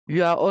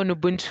You are on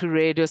Ubuntu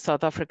Radio,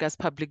 South Africa's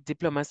public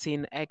diplomacy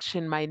in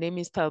action. My name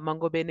is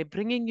Talmango Bene,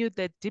 bringing you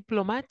the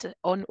Diplomat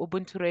on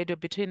Ubuntu Radio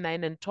between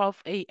 9 and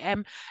 12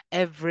 a.m.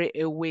 every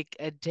week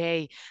a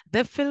day.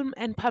 The Film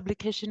and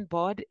Publication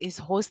Board is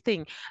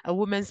hosting a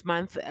Women's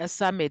Month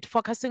summit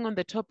focusing on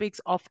the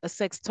topics of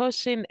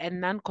sextortion and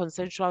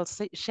non-consensual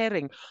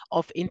sharing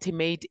of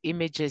intimate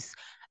images.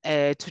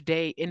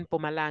 Today in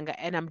Mpumalanga,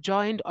 and I'm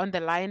joined on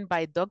the line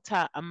by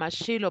Dr.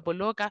 Mashilo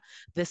Boloka,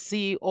 the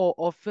CEO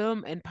of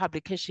Film and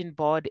Publication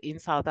Board in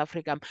South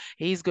Africa.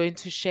 He's going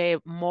to share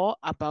more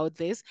about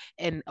this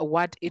and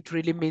what it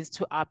really means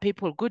to our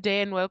people. Good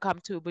day and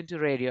welcome to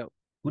Ubuntu Radio.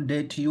 Good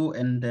day to you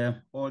and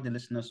all the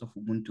listeners of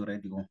Ubuntu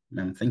Radio.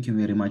 Thank you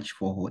very much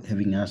for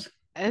having us.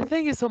 And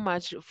thank you so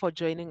much for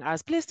joining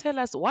us. Please tell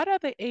us, what are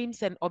the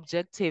aims and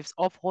objectives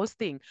of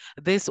hosting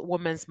this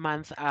Women's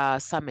Month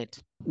Summit?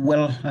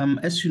 Well,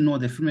 as you know,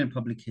 the Film and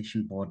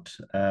Publication Board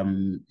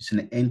is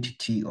an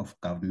entity of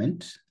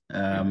government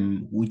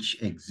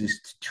which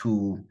exists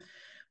to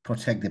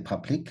protect the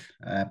public,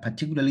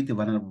 particularly the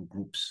vulnerable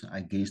groups,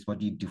 against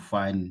what you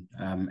define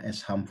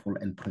as harmful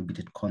and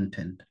prohibited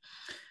content.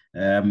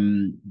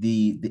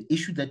 The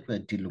issue that we're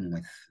dealing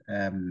with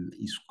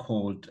is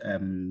called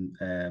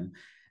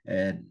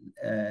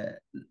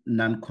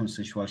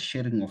non-consensual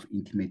sharing of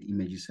intimate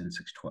images and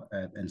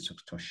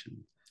sextortion.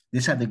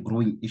 These are the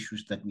growing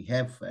issues that we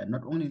have,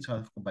 not only in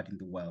South Africa, but in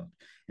the world.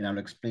 And I'll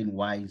explain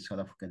why in South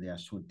Africa they are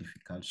so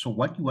difficult. So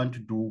what you want to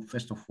do,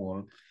 first of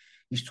all,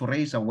 is to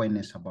raise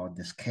awareness about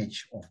the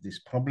scourge of this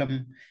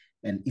problem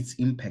and its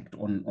impact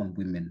on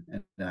women,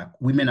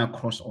 women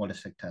across all the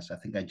sectors. I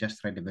think I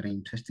just read a very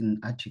interesting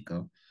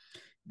article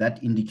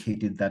that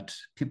indicated that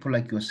people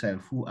like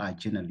yourself who are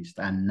journalists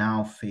are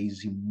now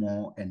facing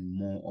more and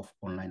more of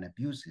online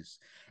abuses.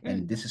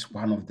 And this is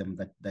one of them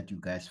that you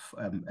guys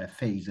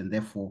face. And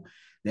therefore,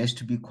 there has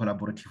to be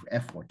collaborative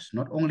efforts,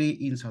 not only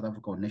in South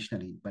Africa or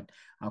nationally, but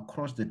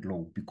across the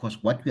globe,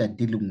 because what we are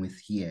dealing with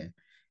here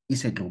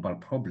is a global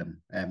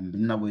problem.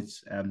 In other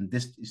words,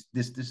 this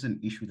is an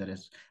issue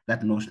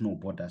that knows no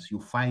borders. You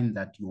find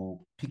that your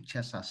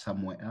pictures are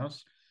somewhere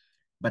else,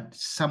 but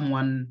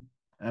someone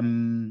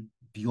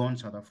beyond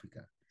South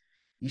Africa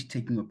is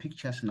taking your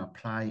pictures and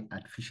apply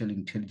artificial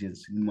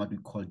intelligence in what we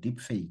call deep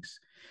fakes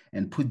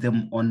and put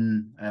them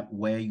on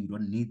where you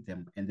don't need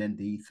them. And then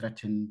they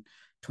threaten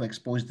to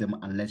expose them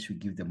unless you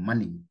give them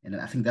money. And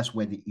I think that's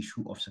where the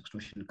issue of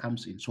sextortion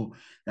comes in. So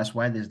that's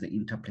why there's the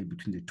interplay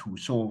between the two.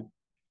 So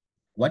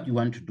what you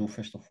want to do,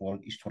 first of all,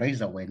 is to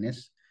raise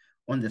awareness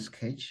on the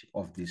scourge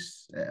of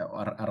this,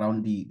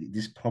 around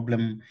this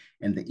problem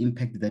and the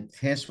impact that it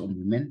has on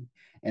women.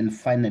 And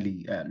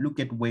finally, look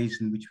at ways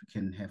in which we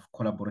can have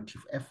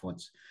collaborative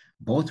efforts,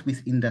 both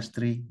with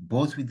industry,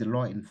 both with the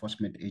law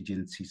enforcement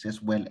agencies,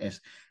 as well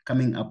as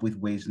coming up with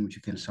ways in which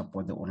you can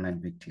support the online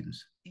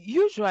victims.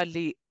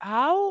 Usually,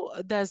 how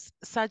does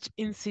such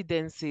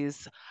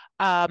incidences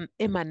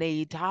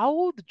emanate?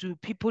 How do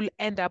people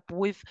end up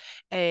with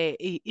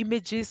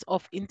images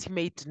of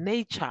intimate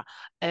nature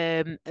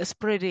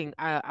spreading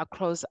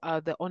across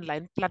the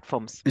online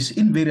platforms? It's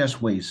in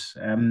various ways.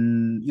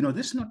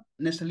 This is not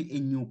necessarily a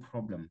new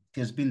problem. It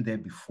has been there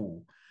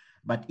before.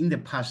 But in the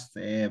past,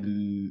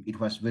 it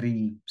was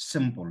very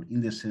simple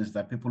in the sense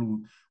that people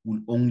will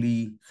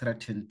only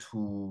threaten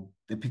to,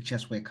 the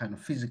pictures were kind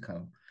of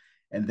physical.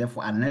 And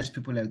therefore, unless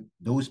people have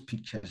those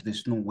pictures,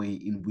 there's no way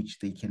in which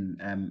they can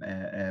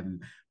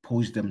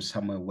post them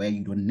somewhere where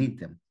you don't need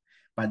them.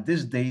 But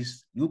these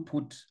days,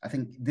 I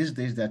think these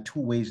days there are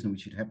two ways in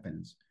which it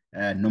happens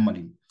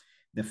normally.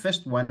 The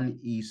first one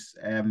is,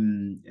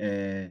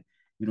 you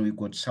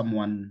got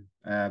someone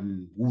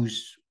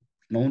who's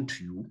known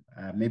to you,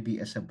 maybe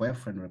as a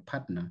boyfriend or a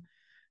partner,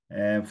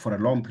 for a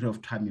long period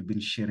of time, you've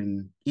been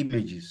sharing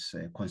images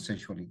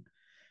consensually.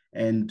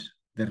 And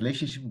the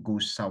relationship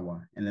goes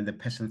sour, and then the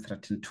person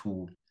threatens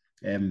to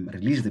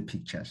release the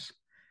pictures,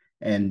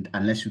 and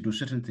unless you do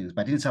certain things.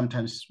 But the is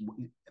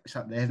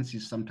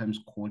sometimes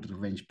called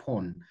revenge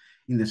porn,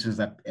 in the sense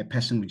that a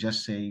person will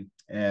just say,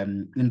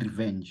 in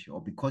revenge,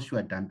 or because you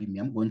are dumping me,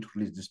 I'm going to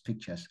release these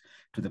pictures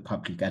to the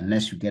public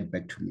unless you get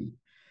back to me.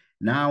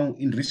 Now,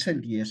 in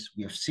recent years,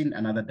 we have seen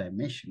another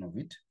dimension of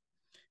it,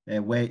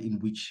 where in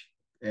which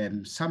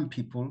some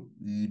people,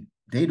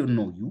 they don't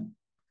know you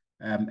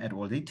at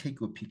all. They take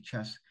your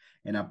pictures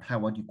and apply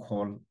what you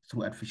call,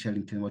 through artificial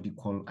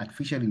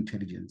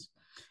intelligence,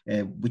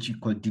 which you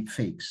call deep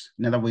fakes.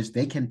 In other words,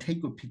 they can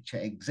take your picture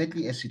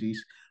exactly as it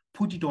is,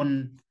 put it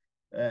on,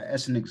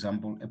 as an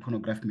example, a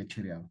pornographic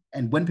material.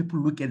 And when people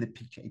look at the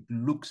picture, it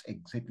looks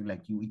exactly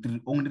like you. It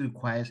only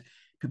requires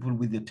people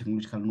with the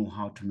technological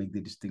know-how to make the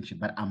distinction.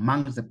 But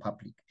amongst the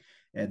public,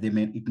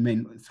 it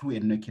may, through a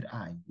naked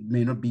eye, it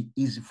may not be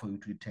easy for you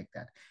to detect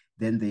that.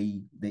 Then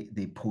they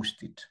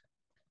post it.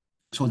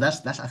 So I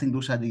think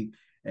those are the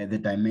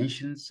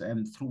dimensions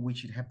through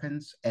which it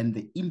happens, and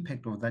the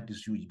impact of that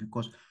is huge,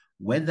 because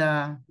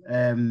whether we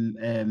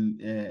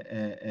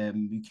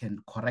can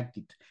correct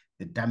it,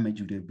 the damage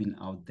would have been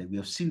out there. We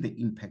have seen the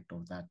impact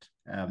of that,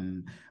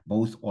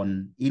 both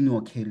in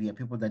your career,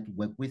 people that you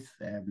work with,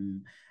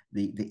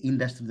 the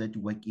industry that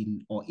you work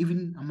in, or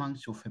even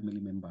amongst your family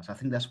members. I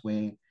think that's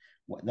where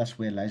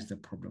lies the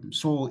problem.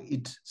 So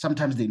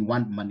sometimes they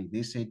want money.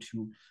 They say to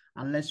you,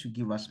 unless you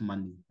give us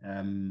money,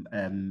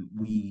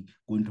 we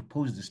going to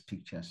post these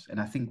pictures. And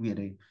I think we had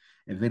a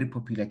very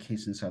popular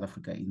case in South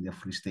Africa in the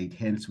Free State.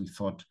 Hence, we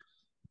thought,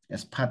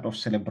 as part of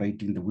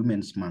celebrating the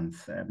Women's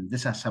Month,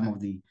 these are some of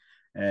the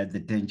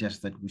dangers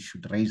that we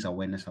should raise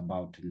awareness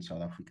about in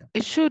South Africa.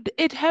 Should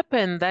it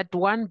happen that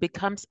one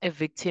becomes a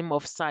victim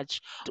of such,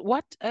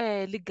 what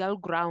legal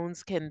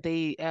grounds can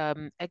they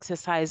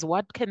exercise?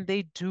 What can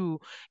they do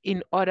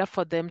in order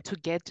for them to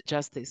get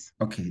justice?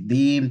 Okay,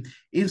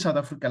 in South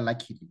Africa,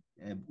 luckily,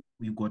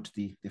 we've got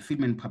the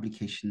Film and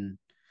Publication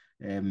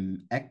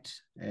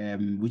Act,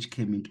 which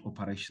came into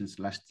operations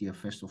last year,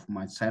 1st of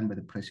March, signed by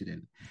the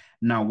president.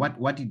 Now,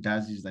 what it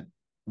does is that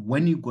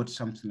when you got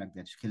something like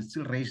that, you can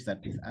still raise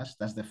that with us.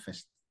 That's the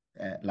first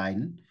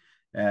line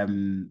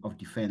of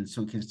defense.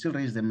 So you can still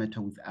raise the matter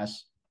with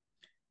us.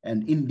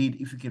 And indeed,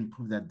 if you can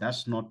prove that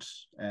that's not,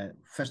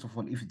 first of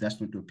all, if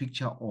that's not your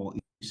picture, or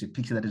it's a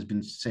picture that has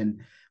been sent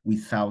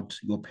without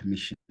your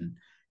permission,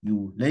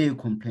 you lay a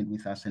complaint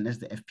with us. And as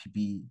the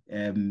FPB,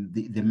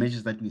 the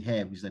measures that we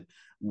have is that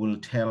we'll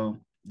tell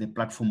the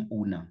platform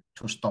owner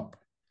to stop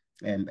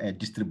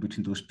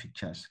distributing those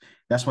pictures.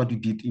 That's what we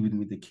did even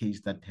with the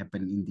case that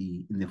happened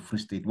in the Free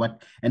State.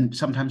 And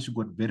sometimes you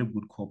got very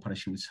good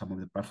cooperation with some of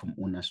the platform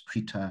owners,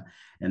 Twitter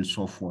and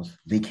so forth.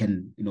 They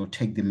can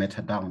take the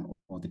matter down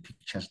or the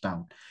pictures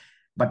down.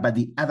 But by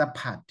the other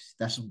part,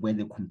 that's where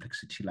the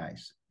complexity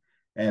lies,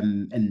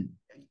 and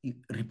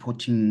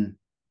reporting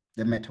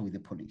the matter with the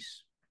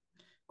police.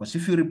 Because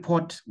if you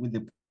report with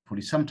the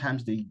police,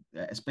 sometimes they,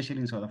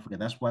 especially in South Africa,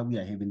 that's why we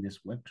are having this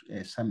work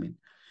summit,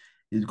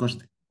 is because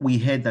we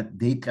heard that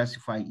they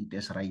classify it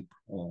as rape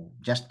or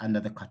just under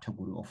the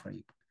category of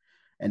rape,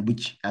 and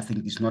which I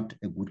think is not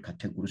a good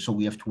category. So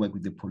we have to work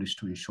with the police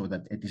to ensure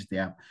that at least they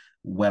are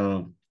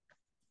well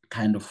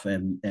kind of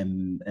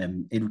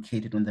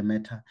educated on the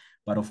matter.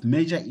 But of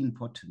major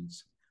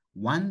importance,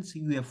 once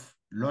you have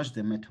lodged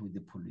the matter with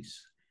the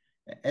police,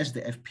 as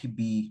the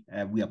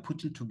FPB, we are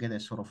putting together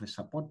sort of a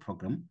support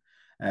program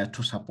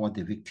to support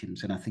the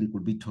victims. And I think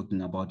we'll be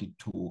talking about it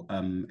too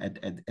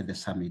at the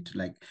summit.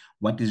 Like,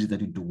 what is it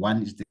that we do?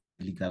 One is the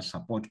legal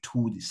support,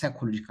 two, the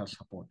psychological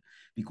support.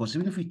 Because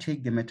even if we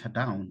take the matter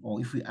down, or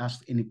if we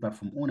ask any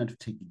platform owner to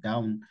take it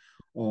down,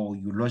 or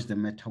you lodge the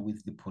matter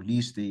with the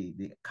police,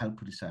 the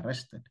culprit is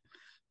arrested,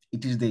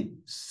 it is the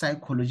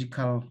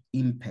psychological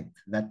impact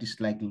that is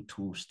likely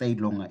to stay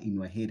longer in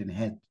your head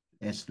and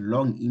has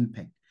long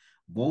impact,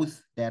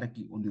 both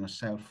directly on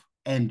yourself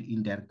and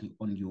indirectly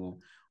on your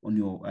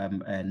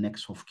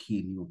next of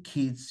kin, your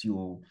kids,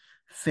 your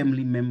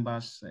family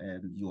members,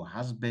 your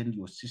husband,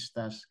 your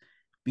sisters,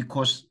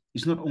 because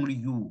it's not only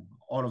you,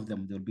 all of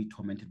them, they'll be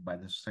tormented by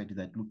the society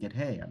that look at,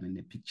 hey, I mean,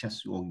 the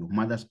pictures or your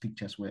mother's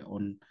pictures were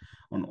on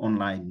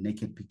online,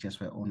 naked pictures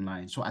were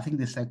online. So I think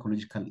the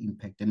psychological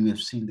impact, and we have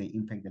seen the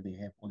impact that they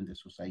have on the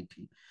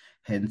society.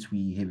 Hence,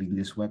 we having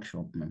this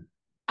workshop, man.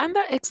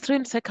 Under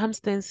extreme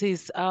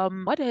circumstances,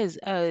 what has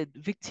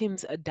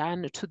victims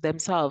done to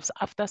themselves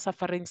after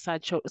suffering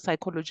such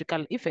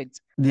psychological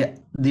effects? There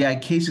are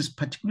cases,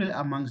 particularly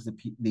amongst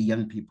the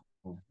young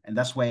people, and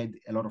that's why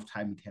a lot of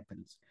time it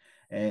happens.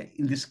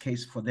 In this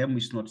case, for them,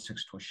 it's not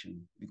sextortion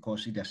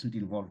because it doesn't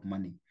involve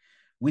money.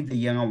 With the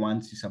younger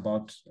ones, it's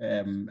about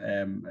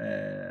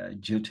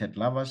jilted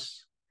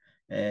lovers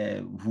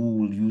who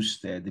will use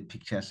the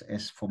pictures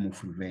as form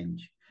of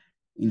revenge.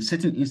 In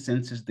certain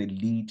instances, they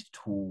lead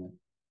to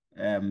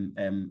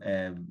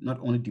not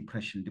only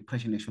depression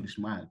actually is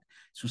mild,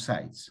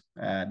 suicides,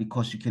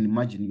 because you can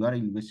imagine you are a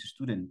university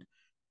student,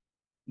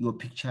 your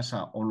pictures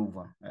are all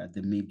over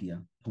the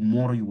media.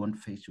 Tomorrow you won't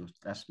face your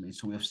classmates.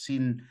 So we have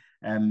seen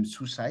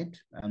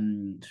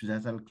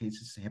suicidal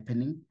cases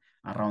happening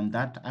around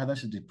that.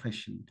 Others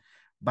depression.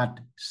 But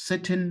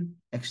certain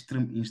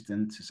extreme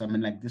instances, I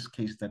mean, like this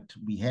case that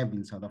we have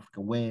in South Africa,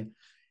 where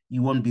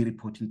you won't be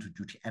reporting to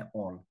duty at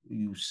all.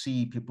 You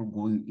see people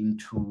going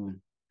into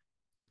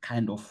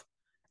kind of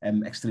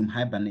extreme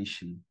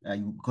hibernation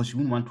because you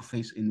wouldn't want to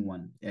face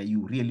anyone.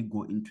 You really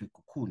go into a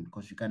cocoon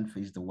because you can't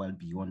face the world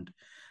beyond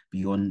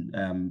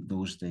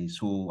those days.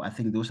 So I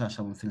think those are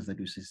some of the things that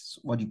you see,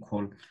 what you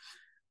call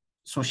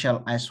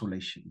social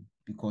isolation,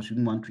 because you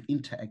don't want to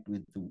interact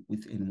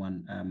with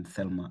anyone,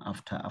 Thelma,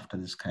 after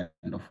this kind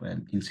of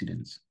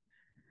incidents.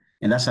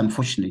 And that's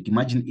unfortunate.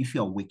 Imagine if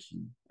you are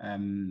working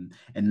and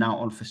now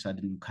all of a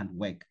sudden you can't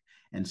work.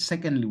 And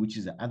secondly, which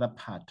is the other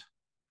part,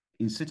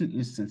 in certain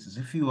instances,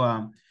 if you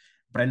are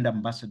brand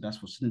ambassadors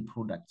for certain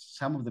products,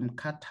 some of them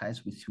cut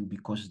ties with you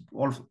because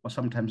it's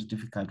sometimes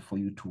difficult for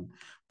you to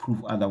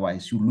prove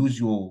otherwise. You lose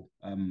your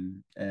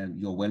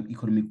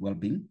economic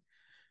well-being.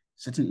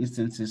 Certain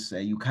instances,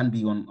 you can't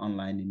be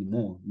online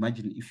anymore.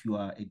 Imagine if you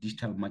are a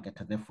digital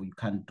marketer, therefore you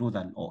can't do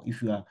that, or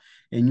if you are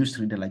a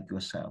newsreader like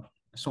yourself.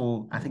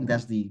 So I think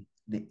that's the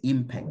the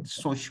impact,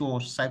 social,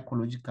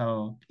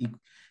 psychological,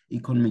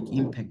 economic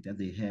impact that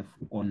they have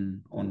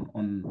on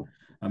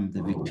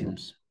the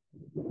victims.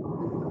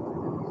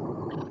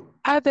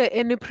 Are there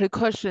any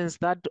precautions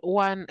that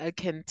one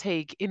can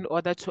take in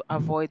order to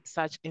avoid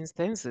such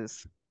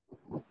instances?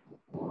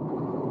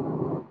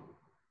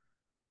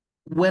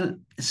 Well,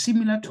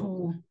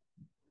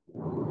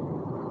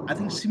 I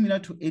think similar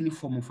to any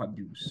form of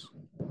abuse.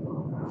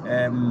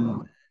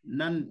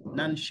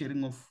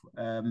 Non-sharing of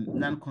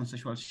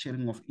non-consensual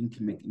sharing of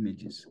intimate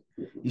images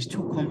is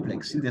too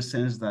complex in the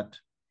sense that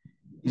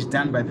it's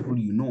done by people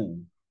you know,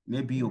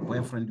 maybe your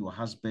boyfriend, your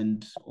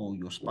husband, or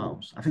your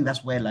spouse. I think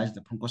that's where lies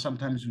the problem, because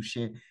sometimes you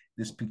share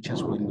these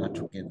pictures when you are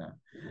together.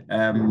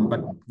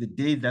 But the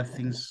day that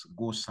things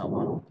go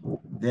sour,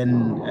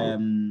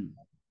 then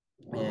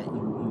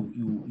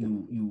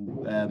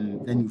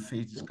then you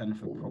face this kind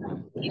of a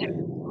problem.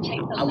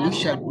 I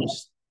wish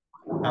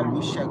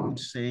I could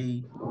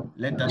say,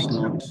 let us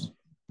not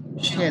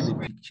share the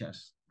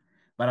pictures,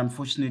 but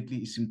unfortunately,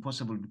 it's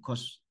impossible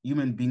because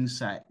human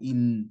beings are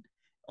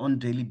on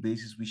daily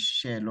basis. We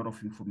share a lot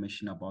of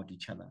information about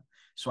each other.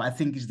 So I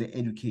think it's the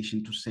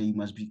education to say you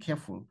must be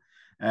careful.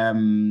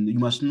 You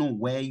must know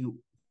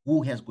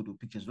who has got your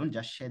pictures. Don't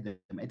just share them.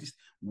 At least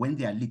when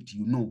they are leaked,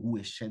 you know who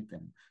has shared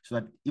them, so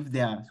that if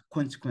there are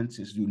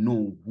consequences, you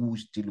know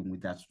who's dealing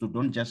with that. So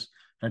don't just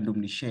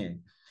randomly share.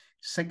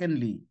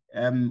 Secondly,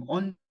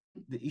 on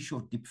the issue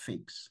of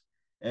deepfakes,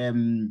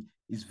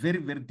 it's very,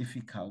 very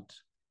difficult,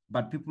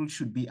 but people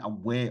should be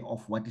aware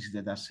of what is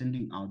that they're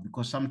sending out,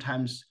 because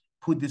sometimes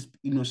put these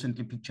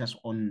innocently pictures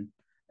on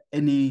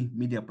any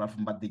media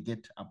platform, but they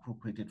get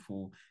appropriated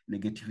for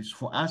negatives.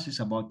 For us, it's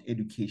about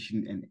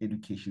education and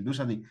education. Those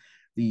are the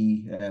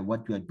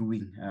what we are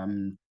doing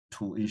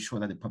to ensure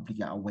that the public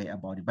are aware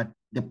about it. But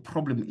the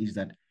problem is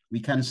that we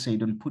can't say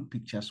don't put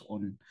pictures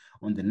on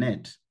the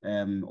net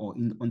or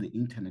on the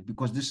internet,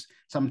 because this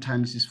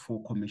sometimes is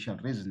for commercial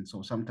reasons,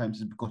 or sometimes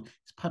it's because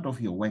it's part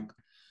of your work,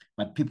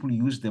 but people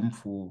use them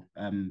for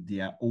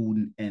their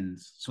own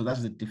ends. So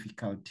that's the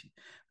difficulty.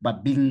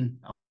 But being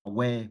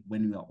aware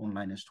when you are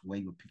online as to where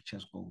your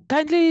pictures go.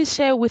 Kindly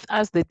share with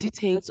us the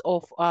details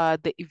of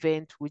the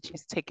event which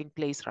is taking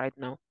place right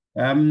now.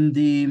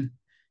 The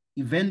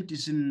event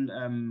is in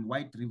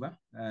White River,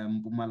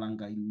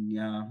 Mpumalanga,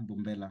 near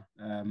Mbombela.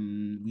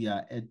 We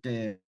are at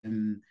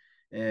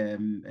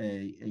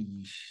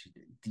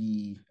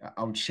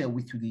I'll share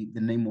with you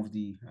the name of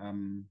the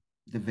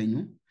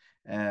venue.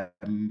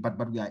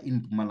 But we are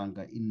in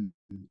Mpumalanga, in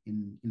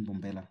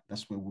Mbombela.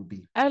 That's where we'll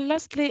be. And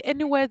lastly,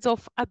 any words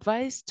of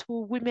advice to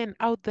women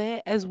out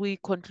there as we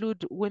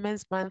conclude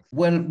Women's Month?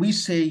 Well, we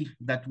say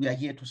that we are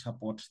here to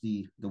support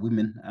the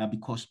women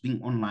because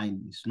being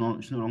online is no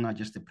longer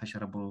just a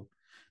pleasurable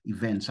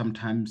event.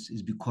 Sometimes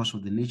it's because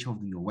of the nature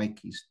of your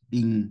work is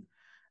being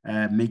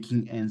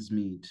making ends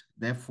meet.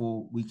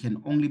 Therefore, we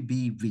can only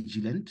be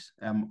vigilant,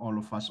 all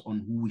of us, on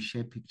who we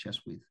share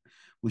pictures with.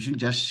 We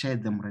shouldn't just share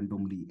them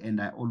randomly. And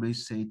I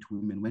always say to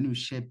women, when you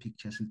share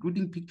pictures,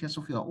 including pictures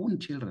of your own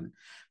children,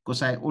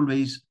 because I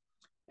always,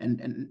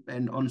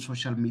 and on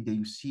social media,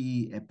 you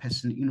see a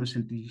person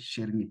innocently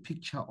sharing a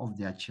picture of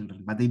their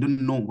children, but they don't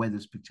know where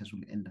those pictures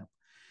will end up.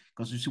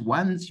 Because you see,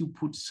 once you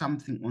put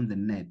something on the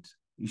net,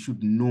 you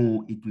should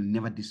know it will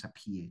never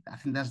disappear. I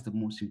think that's the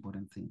most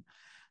important thing.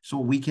 So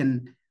we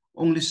can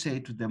only say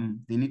to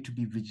them, they need to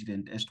be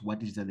vigilant as to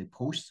what is that they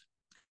post.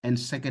 And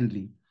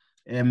secondly,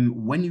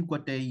 when you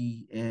got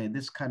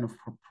this kind of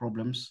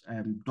problems,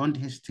 don't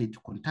hesitate to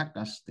contact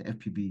us, the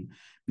FPB,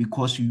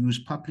 because you use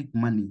public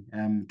money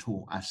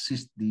to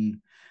assist the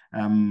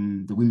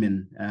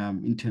women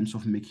in terms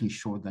of making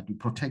sure that you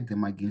protect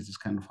them against this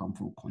kind of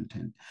harmful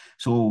content.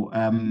 So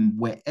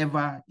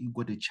wherever you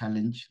got a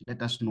challenge,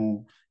 let us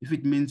know. If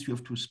it means you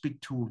have to speak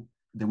to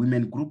the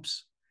women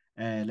groups,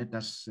 let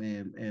us,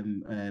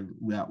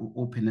 we are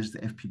open as the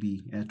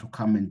FPB to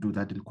come and do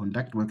that and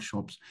conduct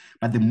workshops.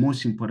 But the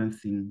most important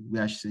thing we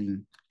are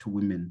saying to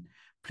women,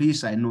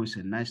 please, I know it's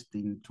a nice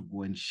thing to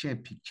go and share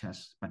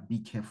pictures, but be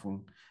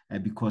careful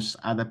because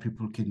other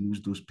people can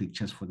use those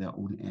pictures for their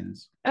own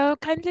ends.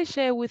 Kindly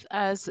share with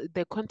us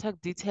the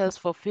contact details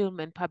for Film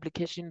and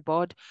Publication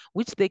Board,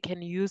 which they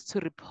can use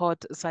to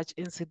report such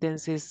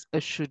incidences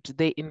should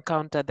they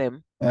encounter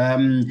them.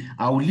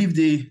 I'll leave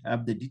the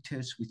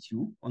details with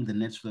you on the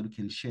net so that we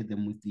can share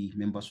them with the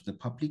members of the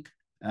public.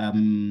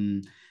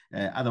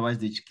 Otherwise,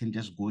 they can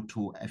just go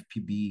to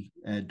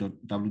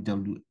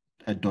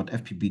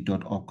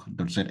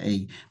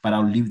fpb.www.fpb.org.za. But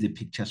I'll leave the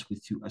pictures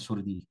with you.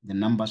 Sorry, the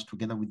numbers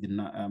together with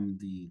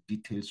the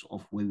details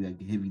of where we are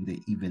having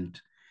the event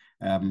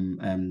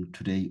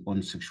today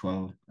on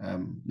sexual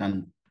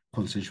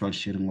non-consensual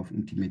sharing of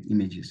intimate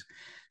images,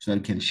 so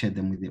that we can share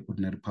them with the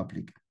ordinary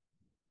public.